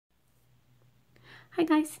Hi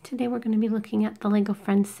guys, today we're going to be looking at the LEGO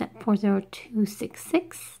Friends set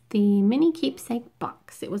 40266, the mini keepsake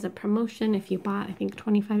box. It was a promotion. If you bought, I think,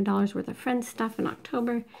 $25 worth of Friends stuff in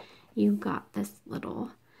October, you got this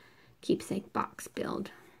little keepsake box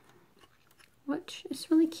build, which is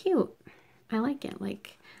really cute. I like it.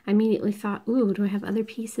 Like, I immediately thought, ooh, do I have other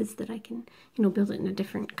pieces that I can, build it in a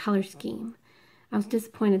different color scheme? I was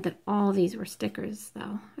disappointed that all these were stickers,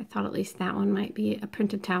 though. I thought at least that one might be a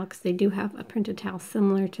printed towel, because they do have a printed towel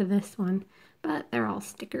similar to this one, but they're all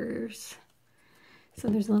stickers. So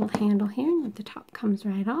there's a little handle here, and the top comes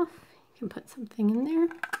right off. You can put something in there.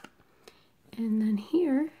 And then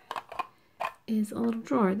here is a little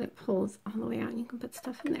drawer that pulls all the way out, and you can put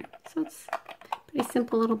stuff in there. So it's a pretty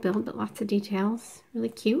simple little build, but lots of details. Really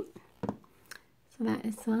cute. So that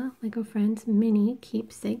is the LEGO Friends mini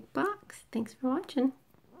keepsake box. Thanks for watching.